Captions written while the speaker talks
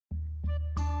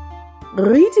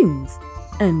Greetings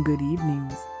and good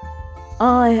evenings.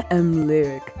 I am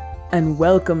Lyric, and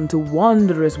welcome to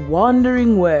Wondrous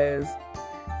Wandering Wares.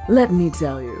 Let me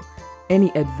tell you, any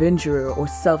adventurer or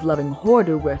self-loving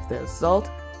hoarder worth their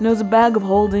salt knows a bag of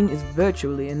holding is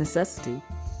virtually a necessity,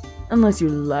 unless you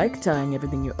like tying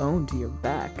everything you own to your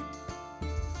back.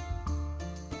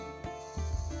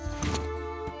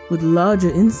 With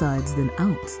larger insides than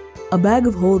outs, a bag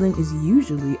of holding is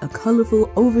usually a colorful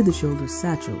over-the-shoulder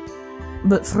satchel.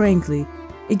 But frankly,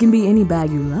 it can be any bag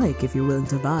you like if you're willing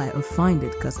to buy or find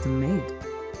it custom-made.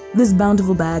 This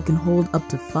bountiful bag can hold up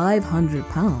to 500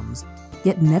 pounds,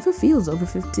 yet never feels over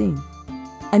 15.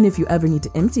 And if you ever need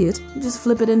to empty it, just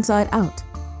flip it inside out.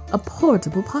 A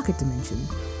portable pocket dimension.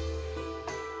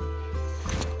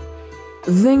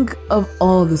 Think of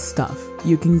all the stuff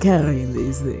you can carry in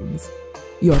these things.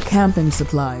 Your camping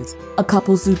supplies, a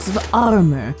couple suits of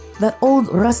armor, that old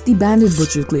rusty banded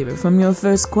butcher cleaver from your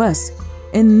first quest,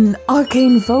 an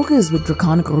arcane focus with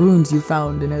draconic runes you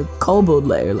found in a kobold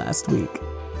lair last week.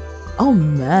 All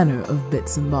manner of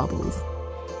bits and baubles.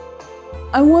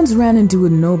 I once ran into a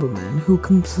nobleman who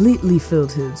completely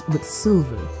filled his with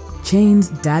silver, chains,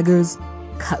 daggers,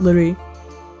 cutlery,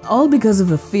 all because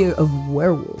of a fear of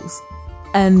werewolves.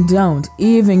 And don't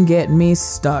even get me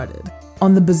started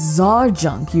on the bizarre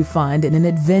junk you find in an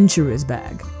adventurer's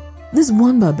bag. This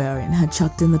one barbarian had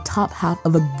chucked in the top half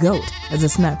of a goat as a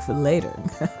snack for later.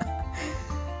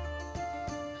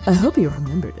 I hope you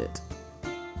remembered it.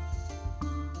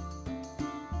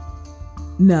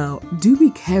 Now, do be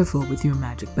careful with your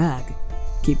magic bag.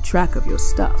 Keep track of your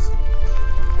stuff.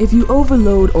 If you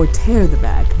overload or tear the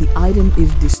bag, the item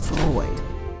is destroyed,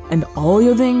 and all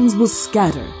your things will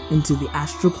scatter into the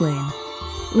astral plane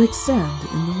like sand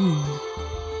in the wind.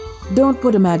 Don't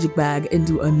put a magic bag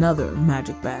into another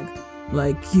magic bag,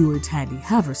 like your tiny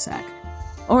haversack,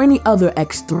 or any other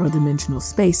extra-dimensional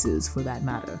spaces for that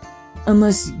matter,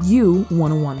 unless you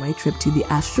want a one-way trip to the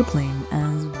astral plane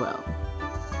as well.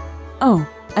 Oh,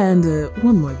 and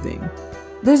one more thing.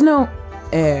 There's no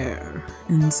air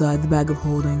inside the bag of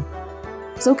holding,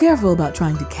 so careful about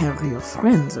trying to carry your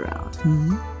friends around,